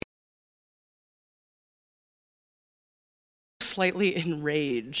slightly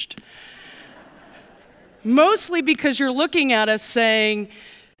enraged. Mostly because you're looking at us saying,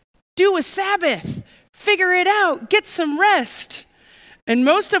 do a Sabbath, figure it out, get some rest. And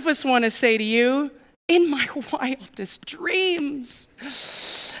most of us want to say to you, in my wildest dreams,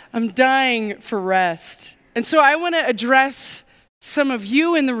 I'm dying for rest. And so I want to address some of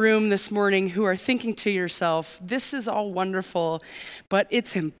you in the room this morning who are thinking to yourself, this is all wonderful, but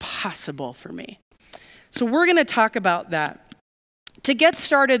it's impossible for me. So we're going to talk about that. To get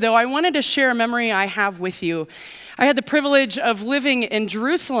started, though, I wanted to share a memory I have with you. I had the privilege of living in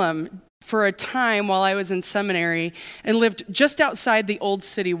Jerusalem for a time while I was in seminary and lived just outside the old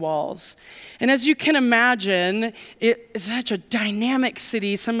city walls. And as you can imagine, it is such a dynamic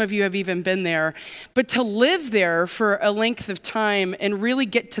city. Some of you have even been there. But to live there for a length of time and really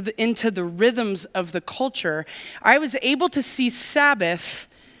get into the rhythms of the culture, I was able to see Sabbath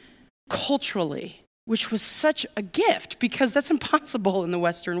culturally, which was such a gift because that's impossible in the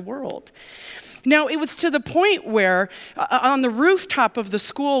Western world. Now, it was to the point where on the rooftop of the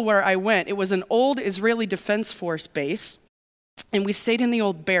school where I went, it was an old Israeli Defense Force base, and we stayed in the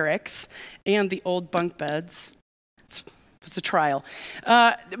old barracks and the old bunk beds. It was a trial.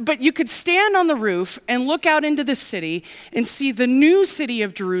 But you could stand on the roof and look out into the city and see the new city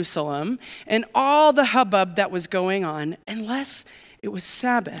of Jerusalem and all the hubbub that was going on, unless it was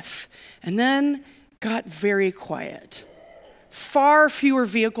Sabbath. And then got very quiet. Far fewer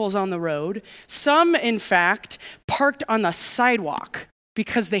vehicles on the road. Some, in fact, parked on the sidewalk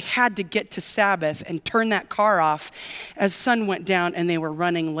because they had to get to Sabbath and turn that car off as sun went down and they were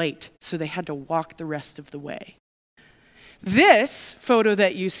running late. So they had to walk the rest of the way. This photo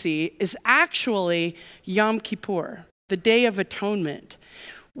that you see is actually Yom Kippur, the Day of Atonement,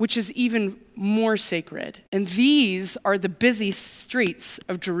 which is even more sacred. And these are the busy streets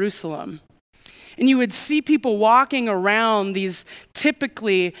of Jerusalem. And you would see people walking around these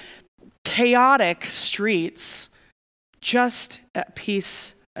typically chaotic streets just at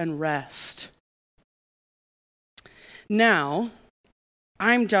peace and rest. Now,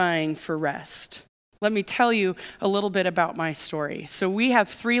 I'm dying for rest. Let me tell you a little bit about my story. So we have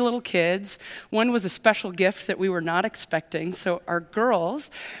 3 little kids. One was a special gift that we were not expecting. So our girls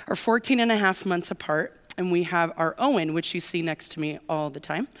are 14 and a half months apart, and we have our Owen, which you see next to me all the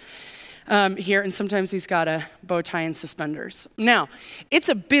time. Here, and sometimes he's got a bow tie and suspenders. Now, it's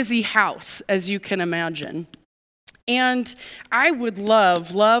a busy house, as you can imagine. And I would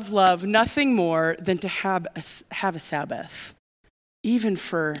love nothing more than to have a Sabbath, even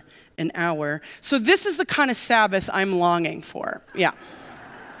for an hour. So this is the kind of Sabbath I'm longing for. Yeah.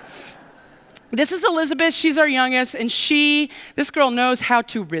 This is Elizabeth. She's our youngest, and this girl knows how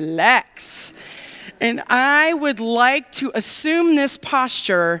to relax. And I would like to assume this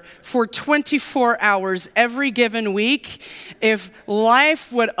posture for 24 hours every given week if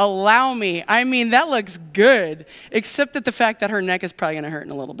life would allow me. I mean, that looks good, except that the fact that her neck is probably going to hurt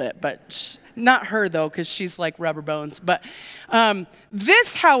in a little bit. But not her, though, because she's like rubber bones. But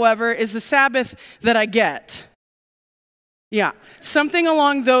this, however, is the Sabbath that I get. Yeah, something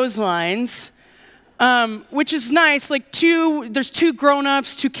along those lines. Which is nice, there's 2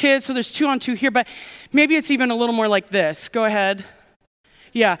 grown-ups, 2 kids, so there's 2 on 2 here, but maybe it's even a little more like this. Go ahead.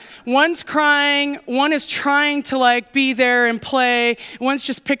 Yeah, one's crying, one is trying to be there and play, one's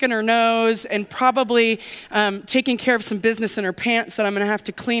just picking her nose and probably taking care of some business in her pants that I'm going to have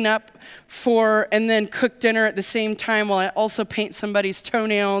to clean up for and then cook dinner at the same time while I also paint somebody's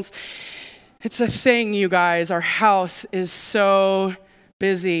toenails. It's a thing, you guys. Our house is so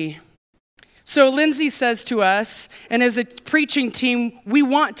busy. So Lindsay says to us, and as a preaching team, we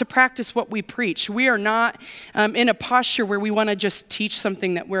want to practice what we preach. We are not in a posture where we want to just teach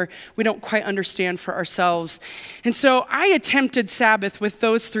something that we don't quite understand for ourselves. And so I attempted Sabbath with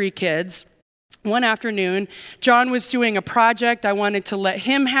those 3 kids. One afternoon, John was doing a project. I wanted to let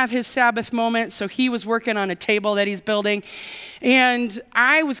him have his Sabbath moment, so he was working on a table that he's building. And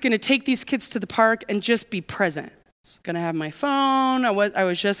I was going to take these kids to the park and just be present. I was going to have my phone. I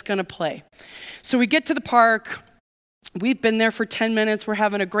was just going to play. So we get to the park. We've been there for 10 minutes. We're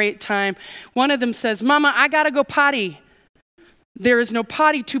having a great time. One of them says, "Mama, I got to go potty." There is no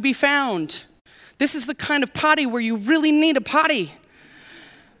potty to be found. This is the kind of potty where you really need a potty.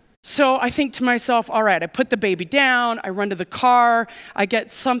 So I think to myself, all right, I put the baby down. I run to the car. I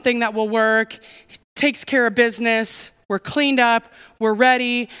get something that will work. Takes care of business. We're cleaned up. We're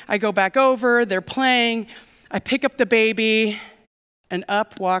ready. I go back over. They're playing. I pick up the baby, and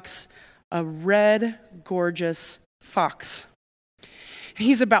up walks a red, gorgeous fox.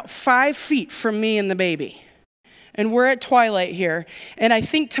 He's about 5 feet from me and the baby. And we're at twilight here. And I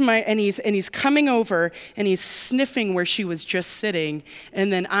think and he's coming over and he's sniffing where she was just sitting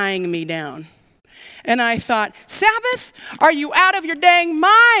and then eyeing me down. And I thought, Sabbath, are you out of your dang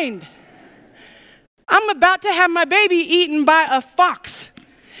mind? I'm about to have my baby eaten by a fox.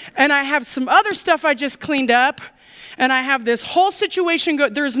 And I have some other stuff I just cleaned up. And I have this whole situation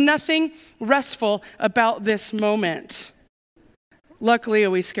there's nothing restful about this moment. Luckily,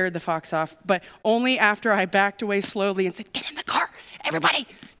 we scared the fox off, but only after I backed away slowly and said, get in the car. Everybody,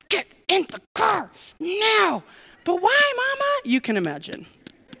 get in the car now. But why, Mama? You can imagine.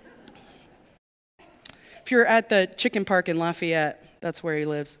 If you're at the chicken park in Lafayette, that's where he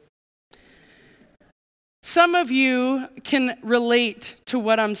lives. Some of you can relate to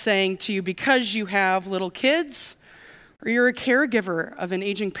what I'm saying to you because you have little kids, or you're a caregiver of an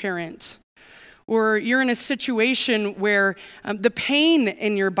aging parent, or you're in a situation where the pain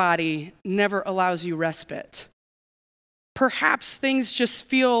in your body never allows you respite. Perhaps things just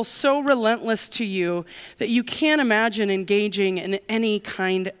feel so relentless to you that you can't imagine engaging in any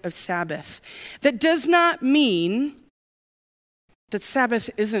kind of Sabbath. That does not mean that Sabbath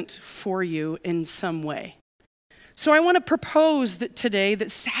isn't for you in some way. So I want to propose that today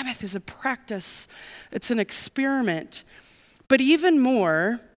that Sabbath is a practice, it's an experiment, but even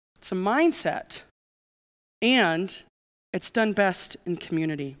more, it's a mindset, and it's done best in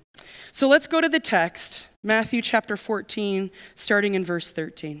community. So let's go to the text, Matthew chapter 14, starting in verse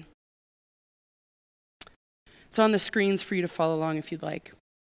 13. It's on the screens for you to follow along if you'd like.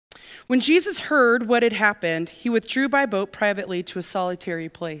 When Jesus heard what had happened, he withdrew by boat privately to a solitary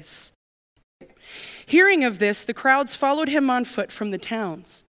place. Hearing of this, the crowds followed him on foot from the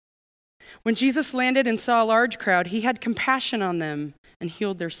towns. When Jesus landed and saw a large crowd, he had compassion on them and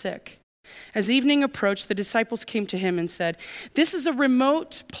healed their sick. As evening approached, the disciples came to him and said, "This is a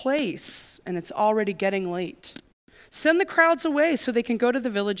remote place, and it's already getting late. Send the crowds away so they can go to the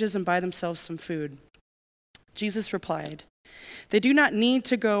villages and buy themselves some food." Jesus replied, "They do not need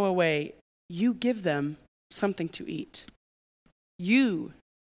to go away. You give them something to eat." You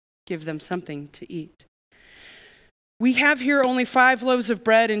give them something to eat. "We have here only 5 loaves of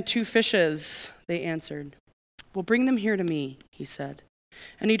bread and 2 fishes, they answered. "Well, bring them here to me," he said.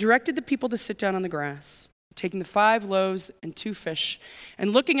 And he directed the people to sit down on the grass. Taking the 5 loaves and 2 fish,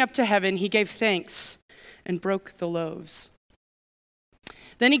 and looking up to heaven, he gave thanks and broke the loaves.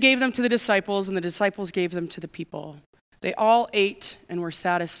 Then he gave them to the disciples, and the disciples gave them to the people. They all ate and were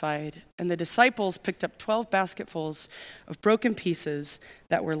satisfied, and the disciples picked up 12 basketfuls of broken pieces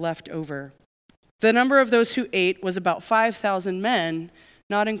that were left over. The number of those who ate was about 5,000 men,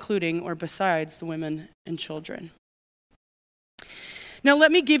 not including or besides the women and children. Now,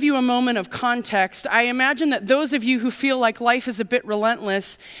 let me give you a moment of context. I imagine that those of you who feel like life is a bit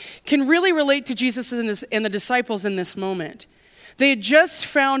relentless can really relate to Jesus and the disciples in this moment. They had just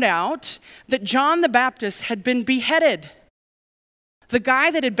found out that John the Baptist had been beheaded. The guy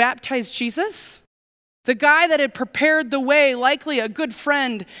that had baptized Jesus, the guy that had prepared the way, likely a good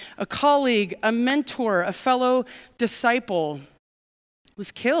friend, a colleague, a mentor, a fellow disciple,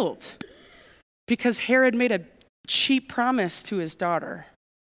 was killed because Herod made a cheap promise to his daughter.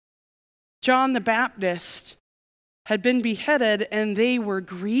 John the Baptist had been beheaded and they were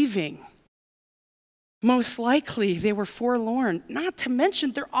grieving. Most likely they were forlorn, not to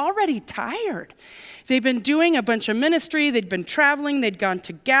mention they're already tired. They've been doing a bunch of ministry, they'd been traveling, they'd gone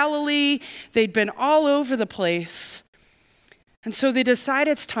to Galilee, they'd been all over the place. And so they decide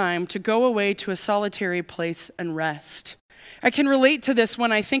it's time to go away to a solitary place and rest. I can relate to this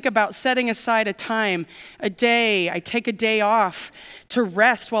when I think about setting aside a time, a day. I take a day off to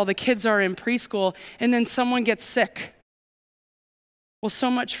rest while the kids are in preschool, and then someone gets sick. Well,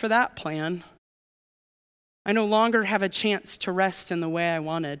 so much for that plan. I no longer have a chance to rest in the way I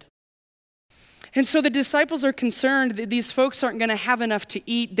wanted. And so the disciples are concerned that these folks aren't going to have enough to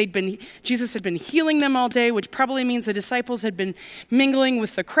eat. Jesus had been healing them all day, which probably means the disciples had been mingling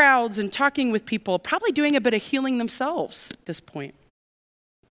with the crowds and talking with people, probably doing a bit of healing themselves at this point.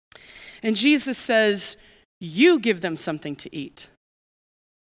 And Jesus says, "You give them something to eat."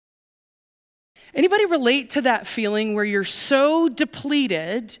 Anybody relate to that feeling where you're so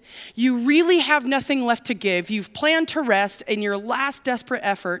depleted, you really have nothing left to give, you've planned to rest in your last desperate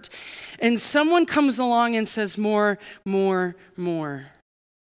effort, and someone comes along and says, more, more, more.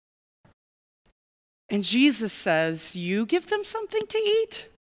 And Jesus says, "You give them something to eat?"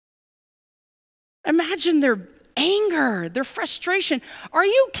 Imagine their anger, their frustration. Are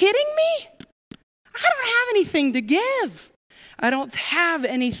you kidding me? I don't have anything to give. I don't have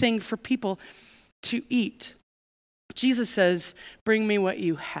anything for people to eat. Jesus says, "Bring me what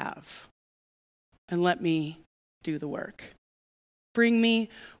you have and let me do the work. Bring me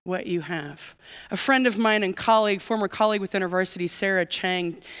what you have. A friend of mine and former colleague with InterVarsity, Sarah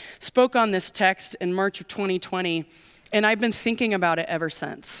Chang, spoke on this text in March of 2020, and I've been thinking about it ever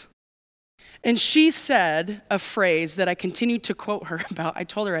since. And she said a phrase that I continue to quote her about. I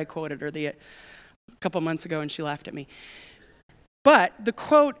told her I quoted her a couple months ago, and she laughed at me. But the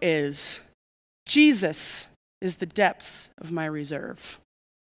quote is, Jesus is the depths of my reserve.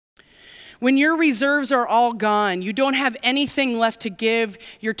 When your reserves are all gone, you don't have anything left to give,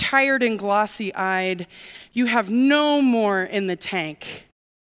 you're tired and glossy-eyed, you have no more in the tank.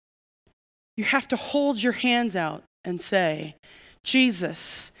 You have to hold your hands out and say,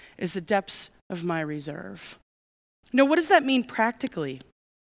 Jesus is the depths of my reserve. Now, what does that mean practically?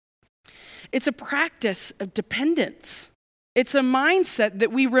 It's a practice of dependence. It's a mindset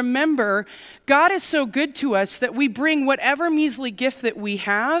that we remember God is so good to us that we bring whatever measly gift that we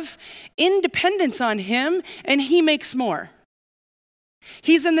have in dependence on Him, and He makes more.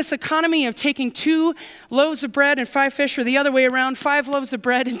 He's in this economy of taking 2 loaves of bread and 5 fish, or the other way around, 5 loaves of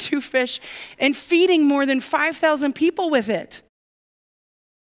bread and 2 fish, and feeding more than 5,000 people with it.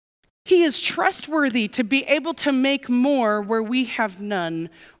 He is trustworthy to be able to make more where we have none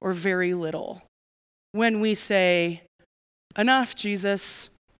or very little. When we say, enough, Jesus,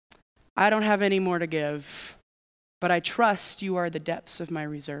 I don't have any more to give, but I trust you are the depths of my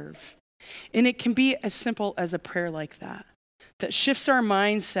reserve. And it can be as simple as a prayer like that shifts our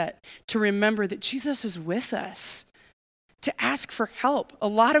mindset to remember that Jesus is with us, to ask for help. A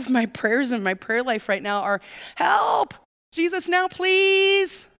lot of my prayers in my prayer life right now are, help, Jesus, now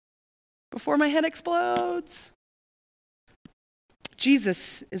please, before my head explodes.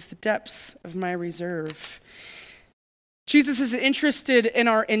 Jesus is the depths of my reserve. Jesus is interested in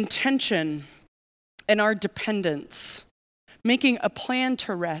our intention and our dependence, making a plan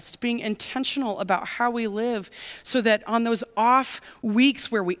to rest, being intentional about how we live so that on those off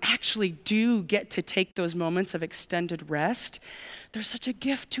weeks where we actually do get to take those moments of extended rest, there's such a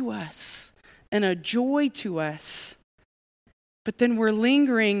gift to us and a joy to us. But then we're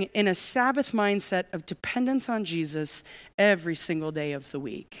lingering in a Sabbath mindset of dependence on Jesus every single day of the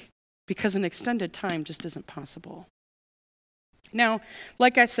week because an extended time just isn't possible. Now,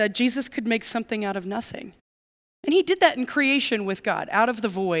 like I said, Jesus could make something out of nothing. And He did that in creation with God. Out of the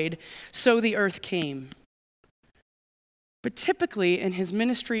void, so the earth came. But typically in His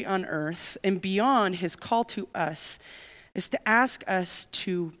ministry on earth and beyond, His call to us is to ask us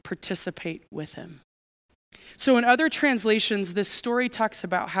to participate with Him. So in other translations, this story talks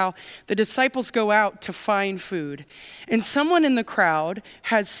about how the disciples go out to find food, and someone in the crowd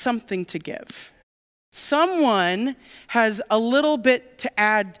has something to give. Someone has a little bit to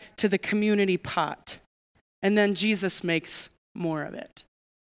add to the community pot, and then Jesus makes more of it.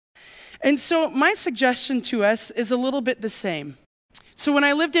 And so my suggestion to us is a little bit the same. So when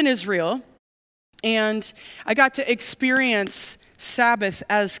I lived in Israel, and I got to experience Sabbath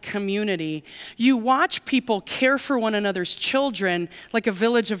as community, you watch people care for one another's children like a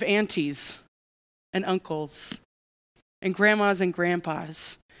village of aunties and uncles and grandmas and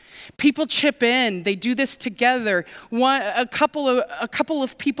grandpas. People chip in. They do this together. A couple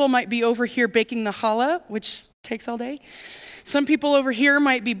of people might be over here baking the challah, which takes all day. Some people over here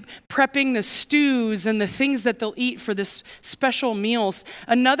might be prepping the stews and the things that they'll eat for this special meals.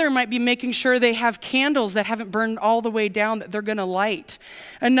 Another might be making sure they have candles that haven't burned all the way down that they're going to light.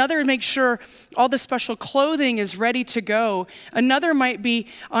 Another makes sure all the special clothing is ready to go. Another might be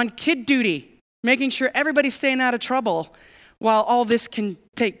on kid duty, making sure everybody's staying out of trouble while all this can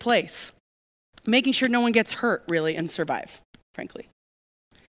take place. Making sure no one gets hurt, really, and survive, frankly.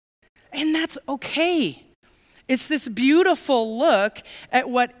 And that's okay. It's this beautiful look at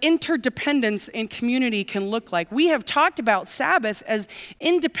what interdependence in community can look like. We have talked about Sabbath as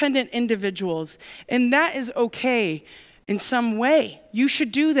independent individuals, and that is okay in some way. You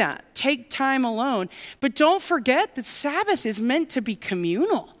should do that. Take time alone. But don't forget that Sabbath is meant to be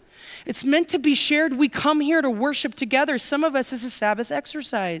communal. It's meant to be shared. We come here to worship together. Some of us is a Sabbath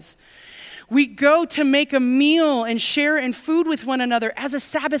exercise. We go to make a meal and share in food with one another as a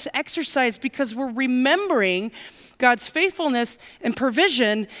Sabbath exercise because we're remembering God's faithfulness and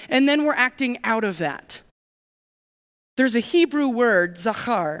provision, and then we're acting out of that. There's a Hebrew word,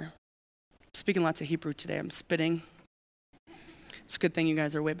 zachar. I'm speaking lots of Hebrew today. I'm spitting. It's a good thing you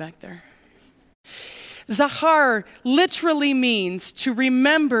guys are way back there. Zachar literally means to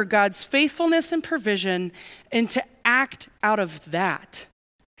remember God's faithfulness and provision and to act out of that.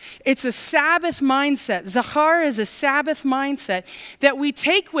 It's a Sabbath mindset. Zachar is a Sabbath mindset that we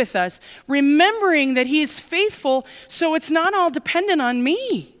take with us, remembering that He is faithful, so it's not all dependent on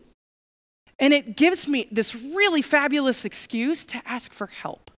me. And it gives me this really fabulous excuse to ask for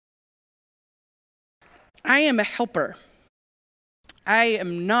help. I am a helper. I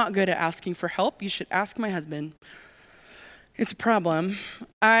am not good at asking for help. You should ask my husband. It's a problem.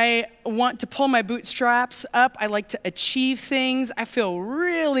 I want to pull my bootstraps up. I like to achieve things. I feel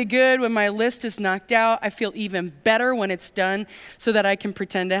really good when my list is knocked out. I feel even better when it's done so that I can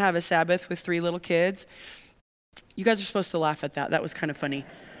pretend to have a Sabbath with 3 little kids. You guys are supposed to laugh at that. That was kind of funny.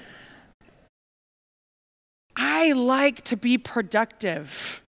 I like to be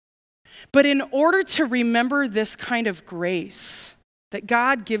productive. But in order to remember this kind of grace that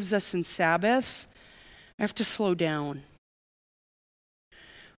God gives us in Sabbath, I have to slow down.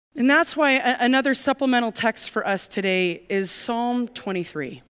 And that's why another supplemental text for us today is Psalm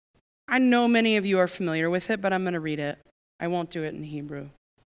 23. I know many of you are familiar with it, but I'm going to read it. I won't do it in Hebrew.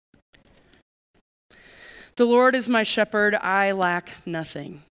 The Lord is my shepherd, I lack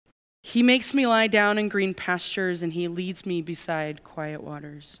nothing. He makes me lie down in green pastures, and he leads me beside quiet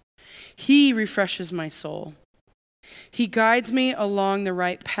waters. He refreshes my soul. He guides me along the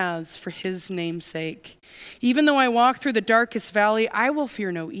right paths for his name's sake. Even though I walk through the darkest valley, I will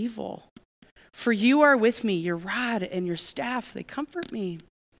fear no evil. For you are with me, your rod and your staff, they comfort me.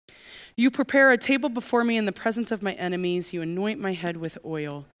 You prepare a table before me in the presence of my enemies. You anoint my head with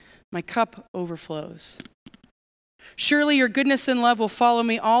oil. My cup overflows. Surely your goodness and love will follow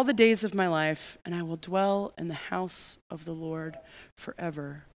me all the days of my life, and I will dwell in the house of the Lord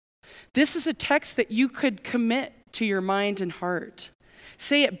forever. This is a text that you could commit to your mind and heart.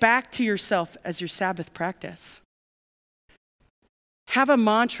 Say it back to yourself as your Sabbath practice. Have a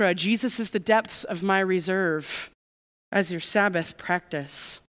mantra, Jesus is the depths of my reserve, as your Sabbath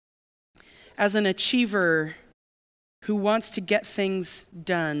practice. As an achiever who wants to get things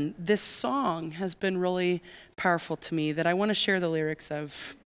done, this song has been really powerful to me that I want to share the lyrics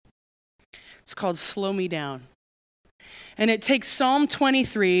of. It's called Slow Me Down. And it takes Psalm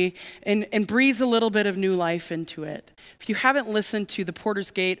 23 and breathes a little bit of new life into it. If you haven't listened to The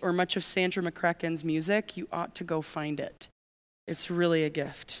Porter's Gate or much of Sandra McCracken's music, you ought to go find it. It's really a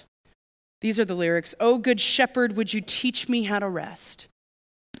gift. These are the lyrics. Oh, good shepherd, would you teach me how to rest?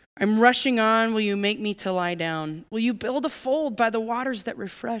 I'm rushing on, will you make me to lie down? Will you build a fold by the waters that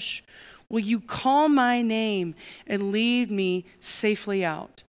refresh? Will you call my name and lead me safely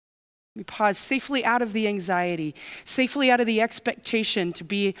out? We pause, safely out of the anxiety, safely out of the expectation to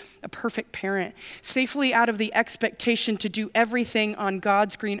be a perfect parent, safely out of the expectation to do everything on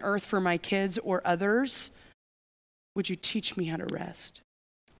God's green earth for my kids or others. Would you teach me how to rest?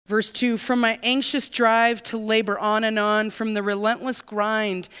 Verse 2, from my anxious drive to labor on and on, from the relentless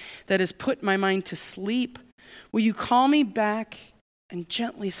grind that has put my mind to sleep, will you call me back and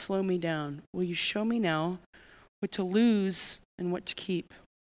gently slow me down? Will you show me now what to lose and what to keep?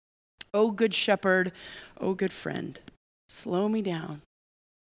 Oh, good shepherd, oh, good friend, slow me down,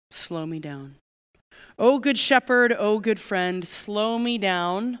 slow me down. Oh, good shepherd, oh, good friend, slow me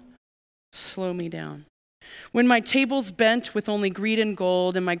down, slow me down. When my table's bent with only greed and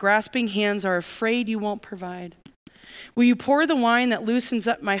gold, and my grasping hands are afraid you won't provide, will you pour the wine that loosens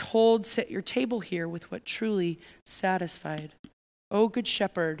up my hold, set your table here with what truly satisfied? Oh, good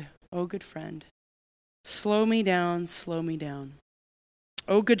shepherd, oh, good friend, slow me down, slow me down.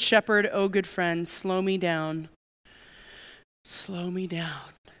 Oh, good shepherd, oh, good friend, slow me down, slow me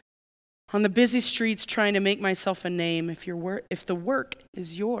down. On the busy streets trying to make myself a name, if the work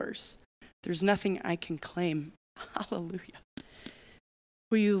is yours, there's nothing I can claim. Hallelujah.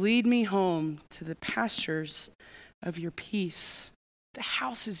 Will you lead me home to the pastures of your peace? The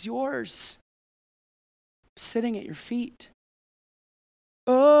house is yours. I'm sitting at your feet.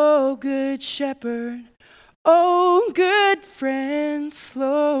 Oh, good shepherd, oh, good friend,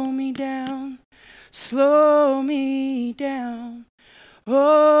 slow me down, slow me down.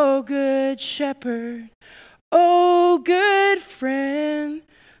 Oh, good shepherd, oh, good friend,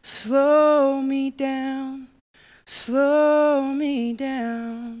 slow me down, slow me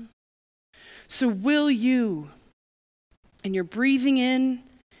down. So will you, and you're breathing in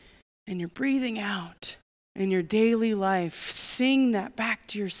and you're breathing out in your daily life, sing that back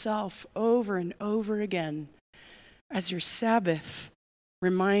to yourself over and over again as your Sabbath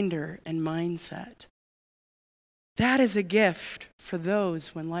reminder and mindset. That is a gift for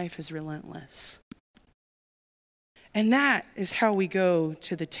those when life is relentless. And that is how we go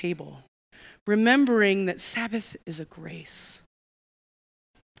to the table, remembering that Sabbath is a grace.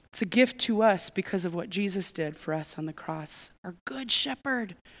 It's a gift to us because of what Jesus did for us on the cross, our good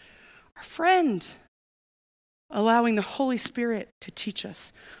shepherd, our friend, allowing the Holy Spirit to teach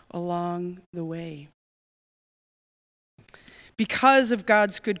us along the way. because of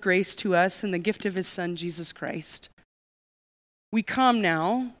God's good grace to us and the gift of his Son, Jesus Christ, we come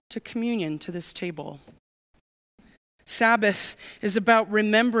now to communion, to this table. Sabbath is about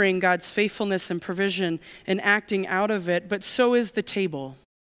remembering God's faithfulness and provision and acting out of it, but so is the table.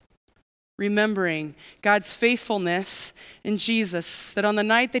 Remembering God's faithfulness in Jesus, that on the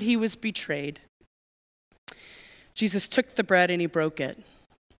night that he was betrayed, Jesus took the bread and he broke it. And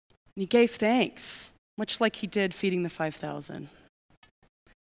he gave thanks, much like he did feeding the 5,000.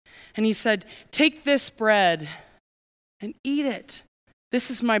 And he said, "Take this bread and eat it.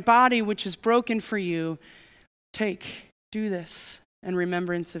 This is my body, which is broken for you. Take, do this in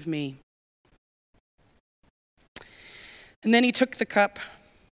remembrance of me." And then he took the cup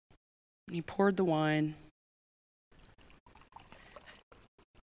and he poured the wine.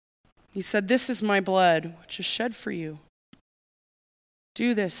 He said, "This is my blood, which is shed for you.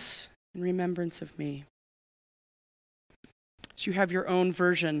 Do this in remembrance of me." So you have your own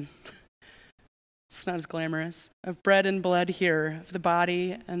version. It's not as glamorous, of bread and blood here, of the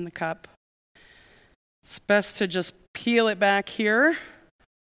body and the cup. It's best to just peel it back here,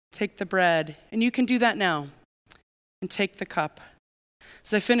 take the bread, and you can do that now, and take the cup.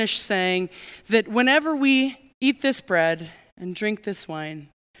 As I finish saying that whenever we eat this bread and drink this wine,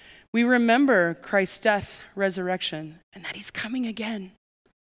 we remember Christ's death, resurrection, and that he's coming again.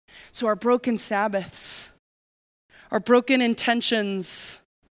 So our broken Sabbaths, our broken intentions,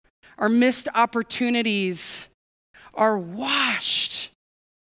 our missed opportunities are washed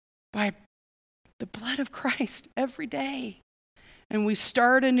by the blood of Christ every day. And we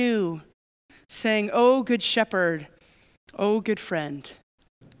start anew saying, "Oh, good shepherd, oh, good friend,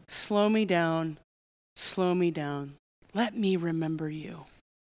 slow me down, slow me down. Let me remember you."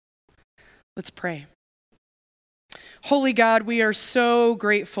 Let's pray. Holy God, we are so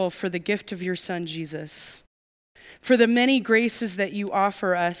grateful for the gift of your Son, Jesus, for the many graces that you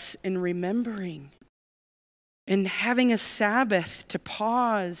offer us in remembering and having a Sabbath to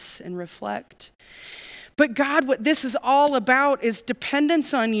pause and reflect. But God, what this is all about is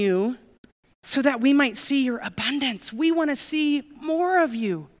dependence on you so that we might see your abundance. We want to see more of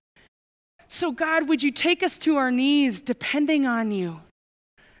you. So God, would you take us to our knees depending on you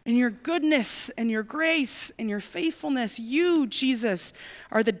and your goodness and your grace and your faithfulness? You, Jesus,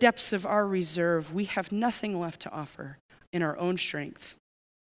 are the depths of our reserve. We have nothing left to offer in our own strength.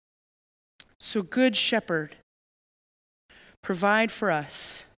 So good shepherd, provide for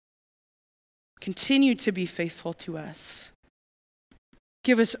us. Continue to be faithful to us.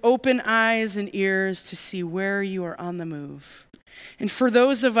 Give us open eyes and ears to see where you are on the move. And for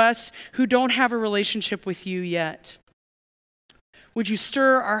those of us who don't have a relationship with you yet, would you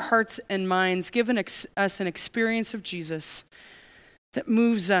stir our hearts and minds, give us an experience of Jesus that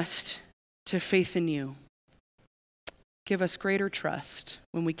moves us to faith in you. Give us greater trust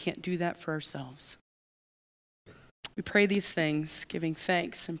when we can't do that for ourselves. We pray these things, giving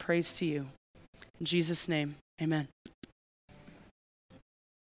thanks and praise to you. In Jesus' name, amen.